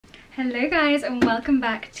Hello guys, and welcome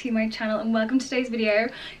back to my channel and welcome to today's video.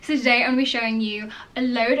 So today I'm going to be showing you a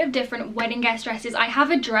load of different wedding guest dresses. I have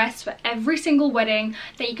a dress for every single wedding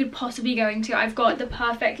that you could possibly go into. I've got the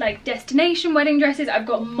perfect like destination wedding dresses, I've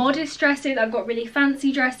got modest dresses, I've got really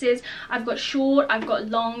fancy dresses, I've got short, I've got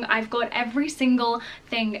long, I've got every single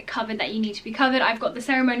thing covered that you need to be covered. I've got the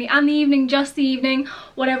ceremony and the evening, just the evening,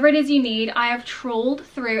 whatever it is you need. I have trawled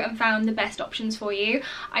through and found the best options for you.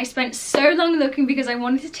 I spent so long looking because I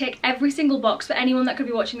wanted to tick every single box for anyone that could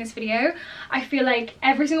be watching this video. I feel like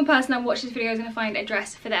every single person that watches this video is going to find a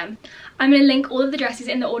dress for them. I'm going to link all of the dresses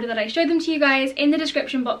in the order that I showed them to you guys in the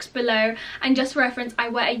description box below, and just for reference, I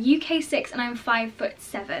wear a UK 6 and I'm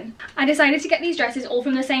 5'7". I decided to get these dresses all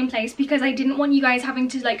from the same place because I didn't want you guys having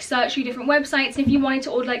to like search through different websites. If you wanted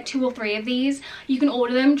to order like 2 or 3 of these, you can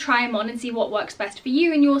order them, try them on and see what works best for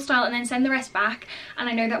you and your style, and then send the rest back. And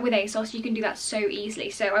I know that with ASOS you can do that so easily,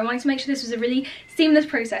 so I wanted to make sure this was a really seamless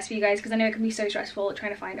process for you guys because I know it can be so stressful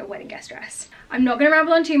trying to find a wedding guest dress. I'm not going to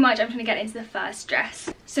ramble on too much, I'm going to get into the first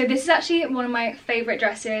dress. So this is actually one of my favourite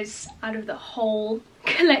dresses out of the whole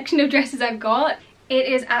collection of dresses I've got. It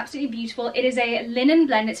is absolutely beautiful. It is a linen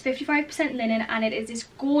blend, it's 55% linen, and it is this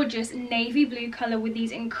gorgeous navy blue colour with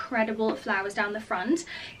these incredible flowers down the front.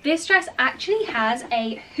 This dress actually has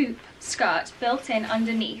a hoop skirt built in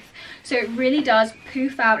underneath, so it really does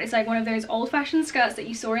poof out. It's like one of those old-fashioned skirts that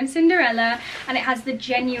you saw in Cinderella, and it has the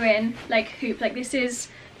genuine like hoop. Like this is,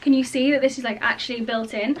 can you see that this is like actually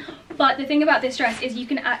built in? But the thing about this dress is you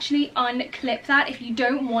can actually unclip that if you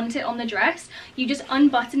don't want it on the dress. You just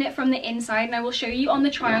unbutton it from the inside, and I will show you on the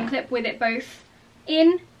try-on clip with it both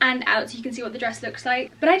in and out so you can see what the dress looks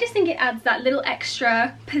like. But I just think it adds that little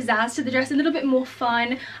extra pizzazz to the dress, a little bit more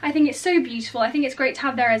fun. I think it's so beautiful. I think it's great to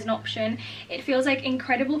have there as an option. It feels like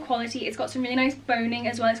incredible quality. It's got some really nice boning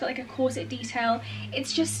as well. It's got like a corset detail.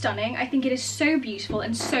 It's just stunning. I think it is so beautiful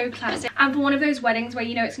and so classic. And for one of those weddings where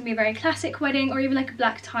you know it's gonna be a very classic wedding, or even like a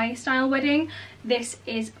black tie style wedding, this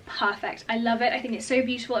is perfect. I love it. I think it's so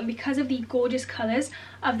beautiful, and because of the gorgeous colours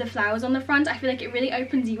of the flowers on the front, I feel like it really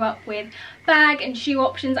opens you up with bag and shoe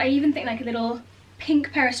options. I even think like a little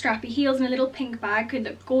pink pair of strappy heels and a little pink bag could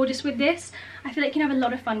look gorgeous with this. I feel like you can have a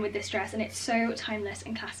lot of fun with this dress, and it's so timeless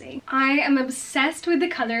and classy. I am obsessed with the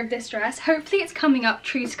colour of this dress. Hopefully it's coming up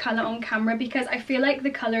true to colour on camera because I feel like the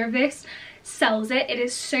colour of this sells it. It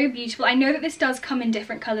is so beautiful. I know that this does come in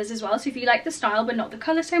different colours as well, so if you like the style but not the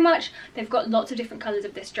colour so much, they've got lots of different colours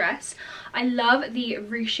of this dress. I love the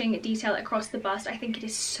ruching detail across the bust. I think it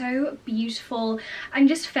is so beautiful and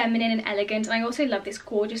just feminine and elegant, and I also love this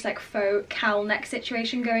gorgeous like faux cowl neck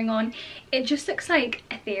situation going on. It just looks like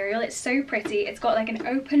ethereal. It's so pretty. It's got like an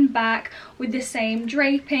open back with the same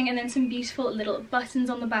draping and then some beautiful little buttons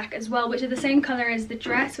on the back as well, which are the same colour as the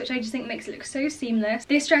dress, which I just think makes it look so seamless.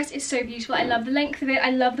 This dress is so beautiful. I love the length of it.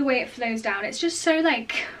 I love the way it flows down. It's just so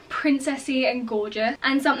like princessy and gorgeous.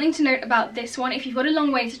 And something to note about this one, if you've got a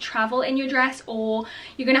long way to travel in your dress, or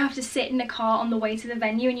you're gonna have to sit in a car on the way to the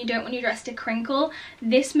venue and you don't want your dress to crinkle,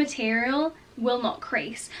 this material will not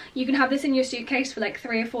crease. You can have this in your suitcase for like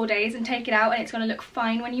 3 or 4 days and take it out, and it's going to look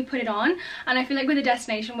fine when you put it on. And I feel like with a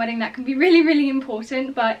destination wedding that can be really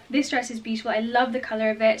important. But this dress is beautiful. I love the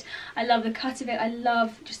colour of it, I love the cut of it, I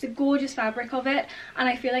love just the gorgeous fabric of it, and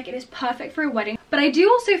I feel like it is perfect for a wedding. But I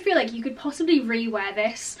do also feel like you could possibly re-wear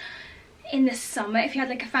this in the summer if you had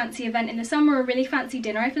like a fancy event in the summer or a really fancy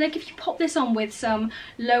dinner. I feel like if you pop this on with some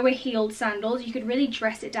lower heeled sandals, you could really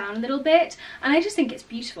dress it down a little bit, and I just think it's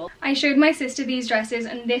beautiful. I showed my sister these dresses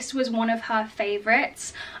and this was one of her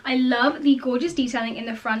favourites. I love the gorgeous detailing in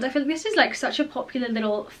the front. I feel like this is like such a popular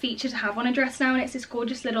little feature to have on a dress now, and it's this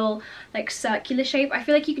gorgeous little like circular shape. I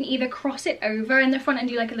feel like you can either cross it over in the front and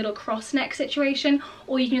do like a little cross neck situation,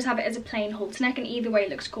 or you can just have it as a plain halter neck, and either way it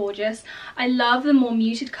looks gorgeous. I love the more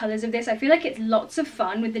muted colours of this. I feel like it's lots of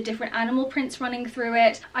fun with the different animal prints running through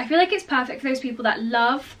it. I feel like it's perfect for those people that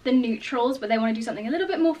love the neutrals but they want to do something a little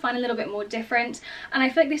bit more fun, a little bit more different. And I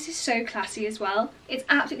feel like this is so classy as well. It's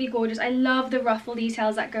absolutely gorgeous. I love the ruffle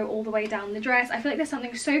details that go all the way down the dress. I feel like there's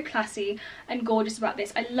something so classy and gorgeous about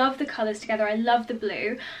this. I love the colours together. I love the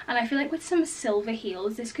blue, and I feel like with some silver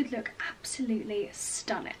heels this could look absolutely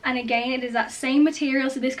stunning. And again, it is that same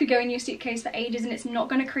material, so this could go in your suitcase for ages and it's not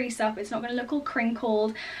going to crease up, it's not going to look all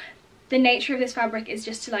crinkled. The nature of this fabric is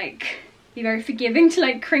just to like be very forgiving to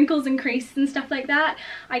like crinkles and creases and stuff like that.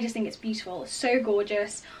 I just think it's beautiful, so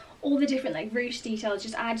gorgeous. All the different like ruche details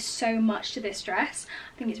just add so much to this dress.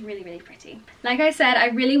 I think it's really pretty. Like I said, I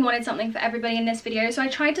really wanted something for everybody in this video, so I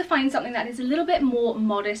tried to find something that is a little bit more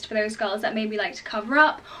modest for those girls that maybe like to cover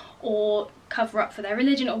up or cover up for their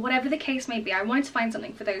religion or whatever the case may be. I wanted to find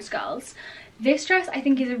something for those girls. This dress I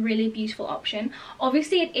think is a really beautiful option.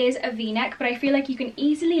 Obviously it is a v-neck, but I feel like you can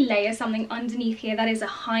easily layer something underneath here that is a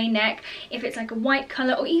high neck, if it's like a white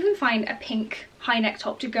colour, or even find a pink high neck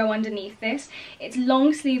top to go underneath this. It's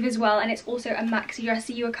long sleeve as well, and it's also a maxi dress,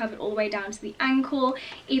 so you are covered all the way down to the ankle.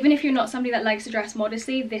 Even if you're not somebody that likes to dress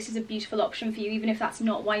modestly, this is a beautiful option for you, even if that's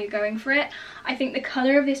not why you're going for it. I think the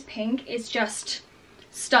colour of this pink is just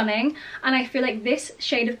stunning, and I feel like this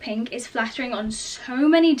shade of pink is flattering on so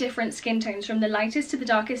many different skin tones, from the lightest to the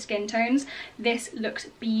darkest skin tones. This looks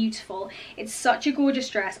beautiful. It's such a gorgeous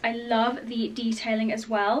dress. I love the detailing as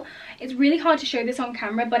well. It's really hard to show this on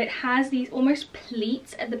camera, but it has these almost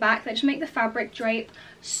pleats at the back that just make the fabric drape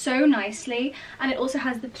so nicely, and it also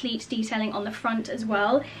has the pleat detailing on the front as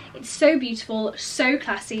well. It's so beautiful, so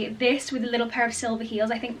classy. This with a little pair of silver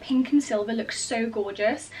heels, I think pink and silver looks so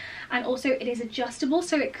gorgeous. And also it is adjustable,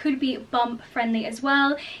 so it could be bump friendly as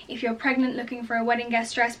well if you're pregnant looking for a wedding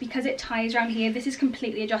guest dress, because it ties around here. This is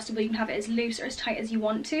completely adjustable. You can have it as loose or as tight as you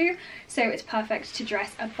want to, so it's perfect to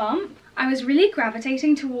dress a bump. I was really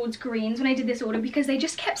gravitating towards greens when I did this order because they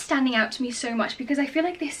just kept standing out to me so much, because I feel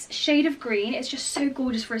like this shade of green is just so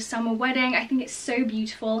gorgeous for a summer wedding. I think it's so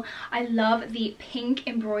beautiful. I love the pink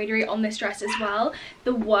embroidery on this dress as well.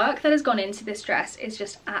 The work that has gone into this dress is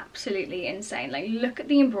just absolutely insane. Like, look at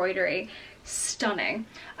the embroidery. Stunning.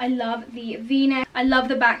 I love the v-neck. I love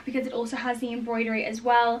the back because it also has the embroidery as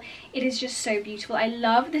well. It is just so beautiful. I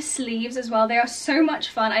love the sleeves as well. They are so much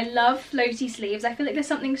fun. I love floaty sleeves. I feel like there's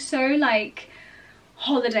something so like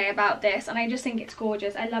holiday about this, and I just think it's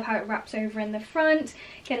gorgeous. I love how it wraps over in the front,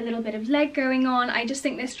 get a little bit of leg going on. I just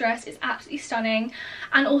think this dress is absolutely stunning,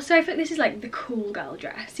 and also I feel like this is like the cool girl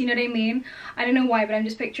dress, you know what I mean? I don't know why, but I'm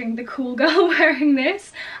just picturing the cool girl wearing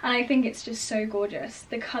this, and I think it's just so gorgeous.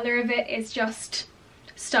 The colour of it is just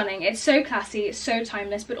stunning. It's so classy, it's so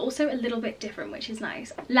timeless, but also a little bit different, which is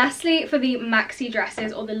nice. Lastly, for the maxi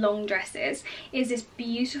dresses or the long dresses, is this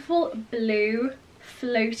beautiful blue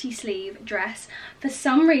floaty sleeve dress. For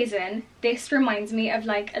some reason this reminds me of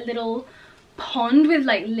like a little pond with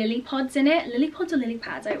like lily pods in it. Lily pods or lily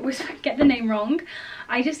pads, I always get the name wrong.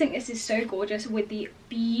 I just think this is so gorgeous with the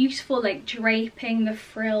beautiful like draping, the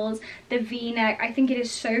frills, the v-neck. I think it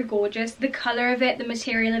is so gorgeous. The colour of it, the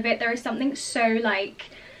material of it, there is something so like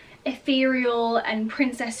ethereal and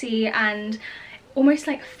princessy and almost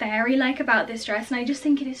like fairy-like about this dress, and I just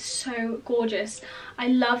think it is so gorgeous. I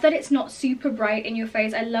love that it's not super bright in your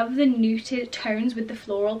face. I love the nude tones with the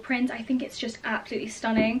floral print. I think it's just absolutely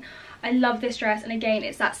stunning. I love this dress, and again,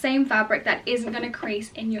 it's that same fabric that isn't going to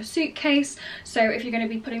crease in your suitcase. So if you're going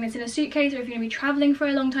to be putting this in a suitcase, or if you're going to be traveling for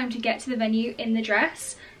a long time to get to the venue in the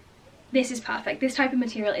dress, this is perfect. This type of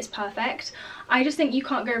material is perfect. I just think you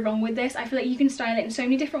can't go wrong with this. I feel like you can style it in so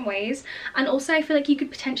many different ways, and also I feel like you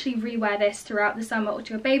could potentially rewear this throughout the summer, or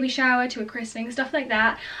to a baby shower, to a christening, stuff like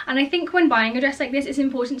that. And I think when buying a dress like this, it's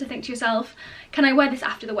important to think to yourself, can I wear this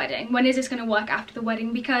after the wedding? When is this going to work after the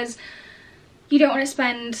wedding? Because you don't want to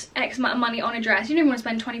spend X amount of money on a dress. You don't want to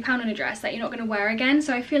spend £20 on a dress that you're not going to wear again.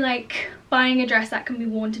 So I feel like buying a dress that can be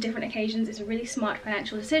worn to different occasions is a really smart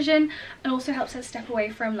financial decision, and also helps us step away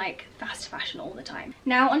from like fast fashion all the time.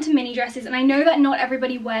 Now onto mini dresses, and I know that not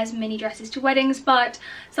everybody wears mini dresses to weddings, but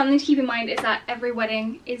something to keep in mind is that every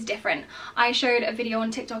wedding is different. I showed a video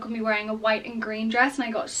on TikTok of me wearing a white and green dress, and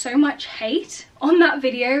I got so much hate on that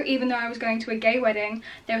video, even though I was going to a gay wedding.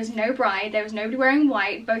 There was no bride, there was nobody wearing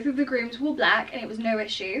white, both of the grooms wore black, and it was no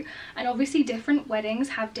issue. And obviously different weddings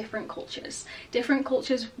have different cultures. Different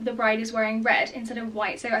cultures, the bride is wearing red instead of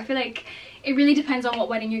white, so I feel like it really depends on what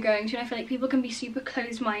wedding you're going to, and I feel like people can be super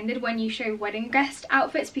closed-minded when you show wedding guest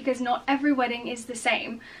outfits, because not every wedding is the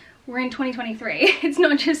same. We're in 2023. It's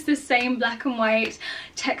not just the same black and white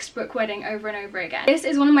textbook wedding over and over again. This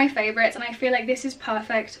is one of my favorites, and I feel like this is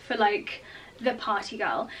perfect for like the party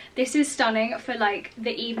girl. This is stunning for like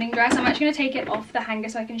the evening dress. I'm actually going to take it off the hanger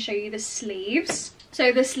so I can show you the sleeves.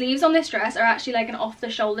 So the sleeves on this dress are actually like an off the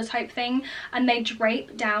shoulder type thing, and they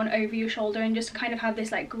drape down over your shoulder and just kind of have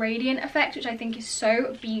this like gradient effect, which I think is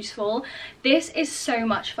so beautiful. This is so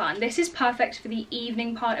much fun. This is perfect for the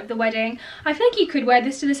evening part of the wedding. I feel like you could wear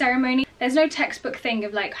this to the ceremony. There's no textbook thing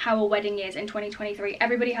of like how a wedding is in 2023.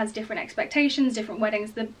 Everybody has different expectations, different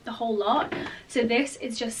weddings, the whole lot. So this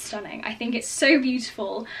is just stunning. I think it's so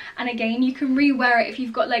beautiful, and again, you can re-wear it if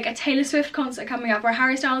you've got like a Taylor Swift concert coming up, or a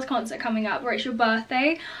Harry Styles concert coming up, or it's your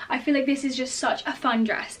birthday. I feel like this is just such a fun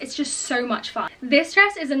dress. It's just so much fun. This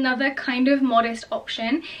dress is another kind of modest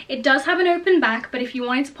option. It does have an open back, but if you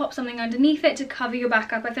wanted to pop something underneath it to cover your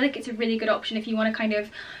back up, I feel like it's a really good option if you want to kind of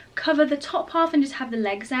cover the top half and just have the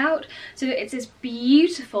legs out. So it's this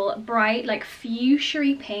beautiful bright like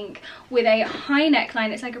fuchsia pink with a high neckline.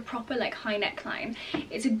 It's like a proper like high neckline.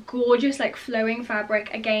 It's a gorgeous like flowing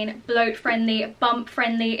fabric. Again, bloat friendly, bump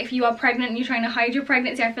friendly. If you are pregnant and you're trying to hide your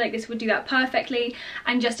pregnancy, I feel like this would do that perfectly.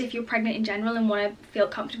 And just if you're pregnant in general and want to feel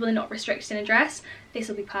comfortable and not restricted in a dress, this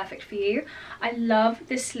will be perfect for you. I love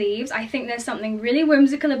the sleeves. I think there's something really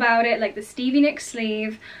whimsical about it, like the Stevie Nicks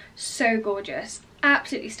sleeve. So gorgeous,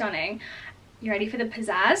 absolutely stunning. You ready for the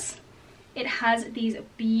pizzazz? It has these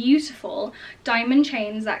beautiful diamond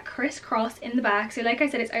chains that crisscross in the back. So like I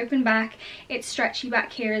said, it's open back, it's stretchy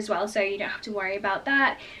back here as well, so you don't have to worry about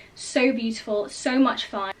that. So beautiful, so much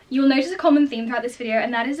fun. You'll notice a common theme throughout this video,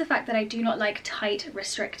 and that is the fact that I do not like tight,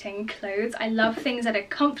 restricting clothes. I love things that are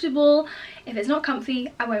comfortable. If it's not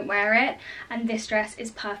comfy, I won't wear it, and this dress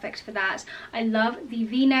is perfect for that. I love the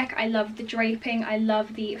V-neck, I love the draping, I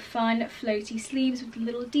love the fun floaty sleeves with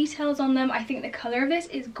little details on them. I think the colour of this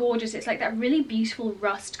is gorgeous. It's like that really beautiful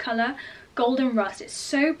rust colour, golden rust. It's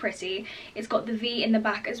so pretty. It's got the V in the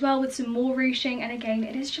back as well with some more ruching, and again,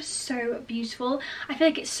 it is just so beautiful. I feel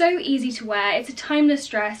like it's so easy to wear. It's a timeless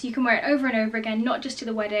dress. You can wear it over and over again, not just to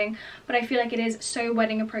the wedding, but I feel like it is so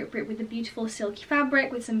wedding appropriate with the beautiful silky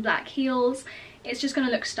fabric with some black heels. It's just going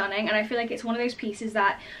to look stunning, and I feel like it's one of those pieces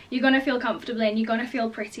that you're going to feel comfortable in, you're going to feel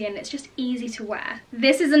pretty, and it's just easy to wear.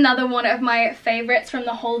 This is another one of my favorites from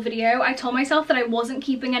the whole video. I told myself that I wasn't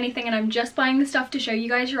keeping anything and I'm just buying the stuff to show you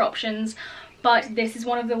guys your options, but this is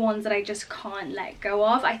one of the ones that I just can't let go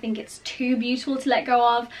of. I think it's too beautiful to let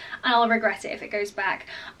go of, and I'll regret it if it goes back.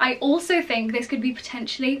 I also think this could be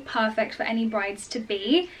potentially perfect for any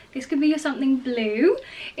brides-to-be. This could be your something blue.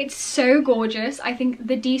 It's so gorgeous. I think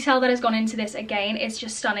the detail that has gone into this, again, is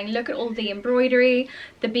just stunning. Look at all the embroidery,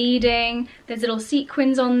 the beading, there's little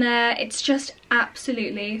sequins on there. It's just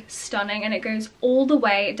absolutely stunning, and it goes all the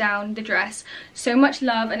way down the dress. So much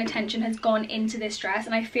love and attention has gone into this dress,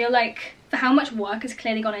 and I feel like for how much work has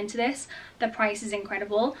clearly gone into this, the price is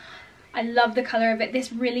incredible. I love the colour of it.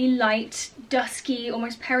 This really light, dusky,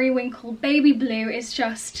 almost periwinkle baby blue is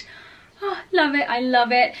just, oh, love it. I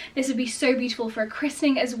love it. This would be so beautiful for a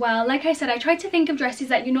christening as well. Like I said, I tried to think of dresses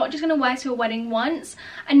that you're not just going to wear to a wedding once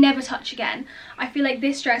and never touch again. I feel like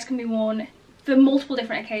this dress can be worn for multiple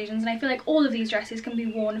different occasions, and I feel like all of these dresses can be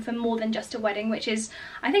worn for more than just a wedding, which is,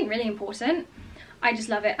 I think, really important. I just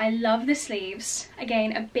love it. I love the sleeves.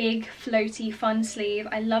 Again, a big floaty fun sleeve.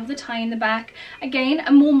 I love the tie in the back. Again,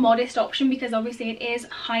 a more modest option because obviously it is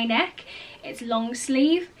high neck. It's long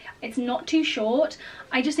sleeve. It's not too short.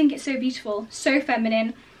 I just think it's so beautiful, so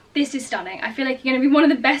feminine. This is stunning. I feel like you're going to be one of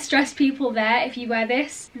the best dressed people there if you wear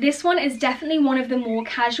this. This one is definitely one of the more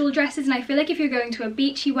casual dresses, and I feel like if you're going to a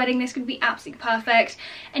beachy wedding, this could be absolutely perfect.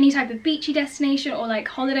 Any type of beachy destination or like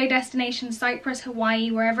holiday destination, Cyprus,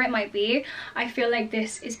 Hawaii, wherever it might be, I feel like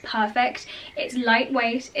this is perfect. It's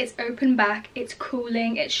lightweight, it's open back, it's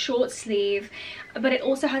cooling, it's short sleeve, but it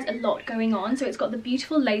also has a lot going on. So it's got the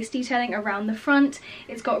beautiful lace detailing around the front,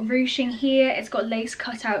 it's got ruching here, it's got lace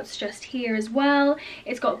cutouts just here as well,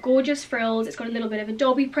 it's got gorgeous frills, it's got a little bit of a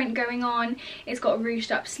Dobby print going on, it's got ruched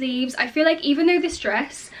up sleeves. I feel like even though this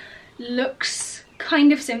dress looks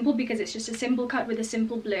kind of simple because it's just a simple cut with a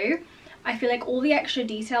simple blue, I feel like all the extra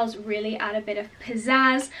details really add a bit of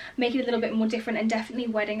pizzazz, make it a little bit more different and definitely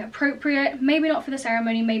wedding appropriate. Maybe not for the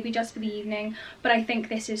ceremony, maybe just for the evening, but I think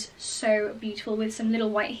this is so beautiful with some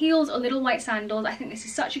little white heels or little white sandals. I think this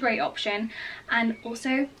is such a great option, and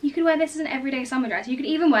also you could wear this as an everyday summer dress. You could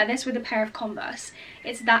even wear this with a pair of Converse.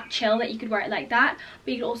 It's that chill that you could wear it like that,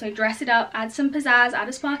 but you could also dress it up, add some pizzazz, add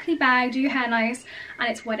a sparkly bag, do your hair nice, and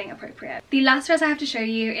it's wedding appropriate. The last dress I have to show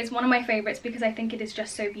you is one of my favorites because I think it is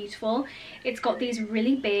just so beautiful. It's got these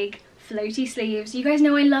really big floaty sleeves. You guys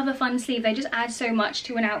know I love a fun sleeve. They just add so much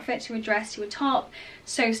to an outfit, to a dress, to a top.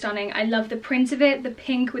 So stunning. I love the print of it, the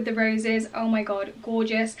pink with the roses. Oh my god,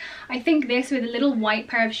 gorgeous. I think this with a little white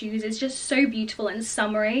pair of shoes is just so beautiful and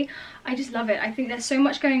summery. I just love it. I think there's so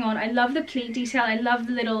much going on. I love the pleat detail. I love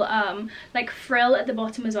the little like frill at the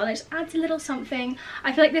bottom as well. It just adds a little something.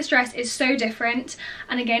 I feel like this dress is so different,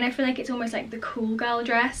 and again, I feel like it's almost like the cool girl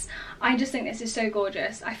dress. I just think this is so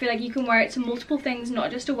gorgeous. I feel like you can wear it to multiple things, not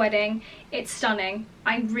just a wedding. wedding. It's stunning.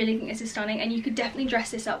 I really think this is stunning, and you could definitely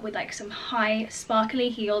dress this up with like some high sparkly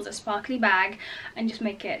heels, a sparkly bag, and just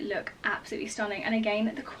make it look absolutely stunning. And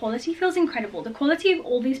again, the quality feels incredible. The quality of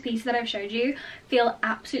all these pieces that I've showed you feel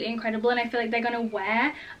absolutely incredible, and I feel like they're going to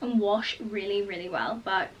wear and wash really, really well.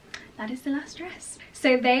 But that is the last dress.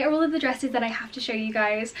 So they are all of the dresses that I have to show you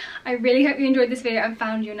guys. I really hope you enjoyed this video and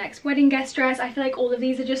found your next wedding guest dress. I feel like all of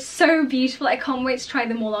these are just so beautiful. I can't wait to try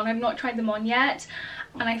them all on. I've not tried them on yet,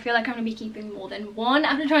 and I feel like I'm going to be keeping more than one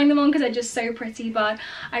after trying them on because they're just so pretty. But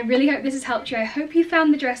I really hope this has helped you. I hope you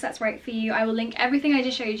found the dress that's right for you. I will link everything I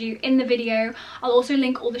just showed you in the video. I'll also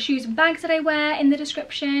link all the shoes and bags that I wear in the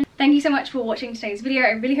description. Thank you so much for watching today's video.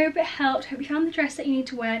 I really hope it helped. Hope you found the dress that you need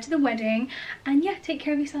to wear to the wedding. And yeah, take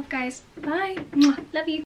care of yourself, guys. Bye. Mwah. Love you.